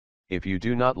If you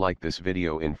do not like this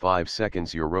video, in 5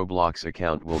 seconds your Roblox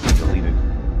account will be deleted.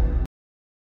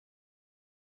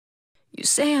 You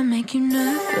say I make you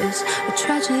nervous, a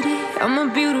tragedy, I'm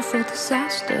a beautiful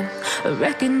disaster, a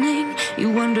reckoning,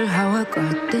 you wonder how I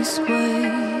got this way.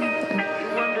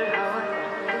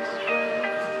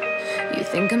 You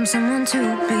think I'm someone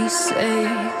to be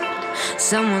saved,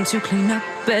 someone to clean up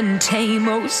and tame,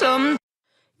 oh some.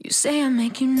 You say I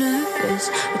make you nervous,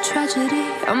 a tragedy,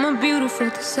 I'm a beautiful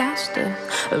disaster,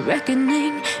 a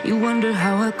reckoning, you wonder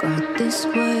how I got this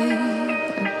way.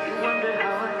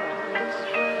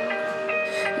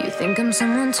 You think I'm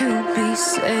someone to be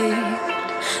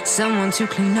saved, someone to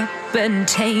clean up and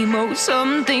tame, oh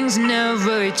some things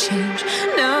never change,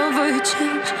 never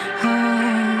change,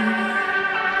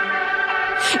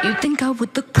 You think I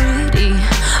would look pretty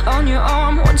on your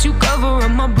arm once you cover up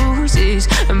my bruises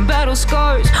and battle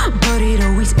scars, but it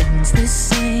always ends the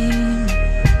same.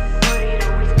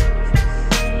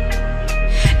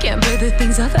 Can't bear the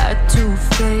things I've had to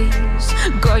face,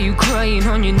 got you crying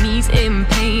on your knees in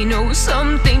pain, oh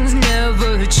some things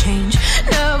never change,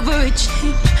 never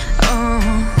change,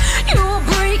 You will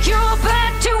break your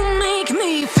back to make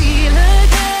me feel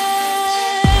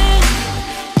again,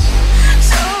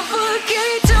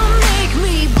 suffocate to make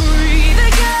me breathe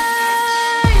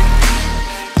again,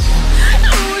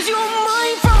 lose your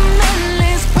mind from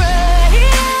endless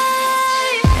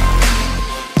pain.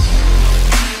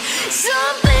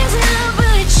 Some things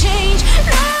never change,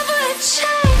 never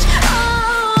change,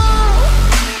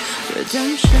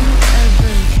 redemption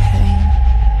never came.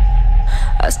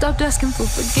 I stopped asking for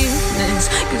forgiveness,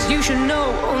 cause you should know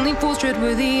only fools tread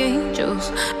where the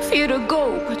angels fear to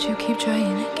go, but you keep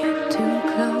trying to get too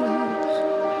close.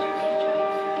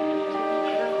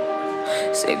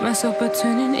 Save myself by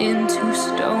turning into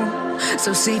stone,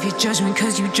 so save your judgment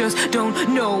cause you just don't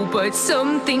know. But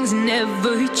some things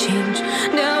never change,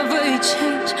 never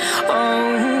change,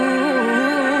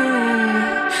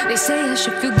 They say I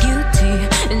should feel guilty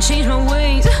and change my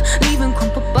ways, leaving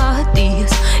crumpled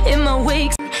bodies in my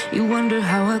wake. You wonder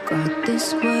how I got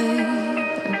this way.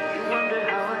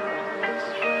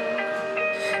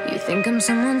 You think I'm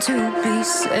someone to be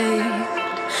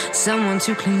saved, someone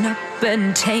to clean up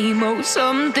and tame, oh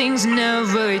some things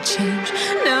never change,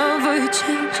 never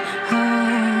change,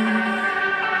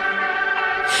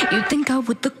 You think I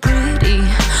would look pretty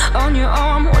on your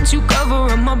arm once you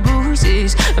cover up my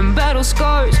bruises and battle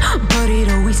scars, but it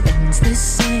always ends the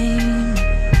same.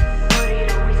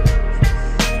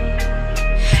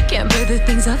 Can't bear the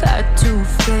things I've had to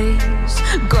face,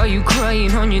 got you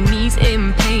crying on your knees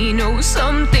in pain, oh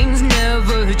some things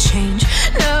never change,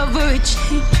 never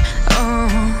change,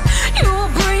 You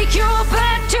will break your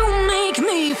back to make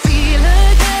me feel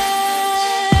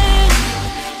again,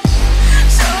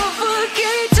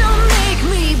 suffocate to make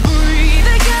me breathe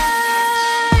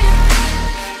again,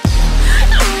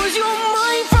 lose your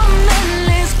mind from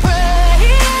endless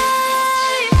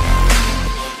pain.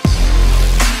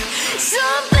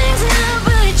 Some things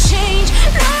never change,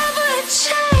 never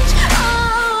change,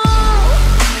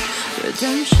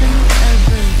 redemption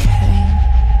never came.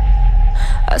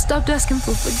 I stopped asking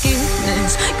for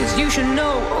forgiveness, cause you should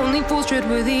know only fools tread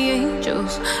where the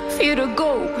angels fear to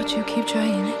go, but you keep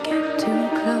trying to get too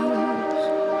close.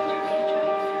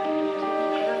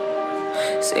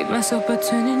 Save myself by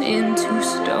turning into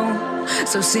stone,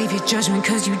 so save your judgment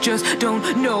cause you just don't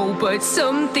know. But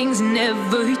some things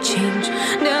never change,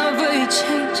 never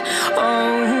change,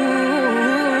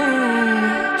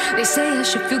 They say I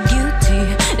should feel guilty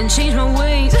and change my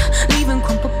ways, leaving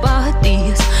crumpled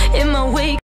bodies in my wake.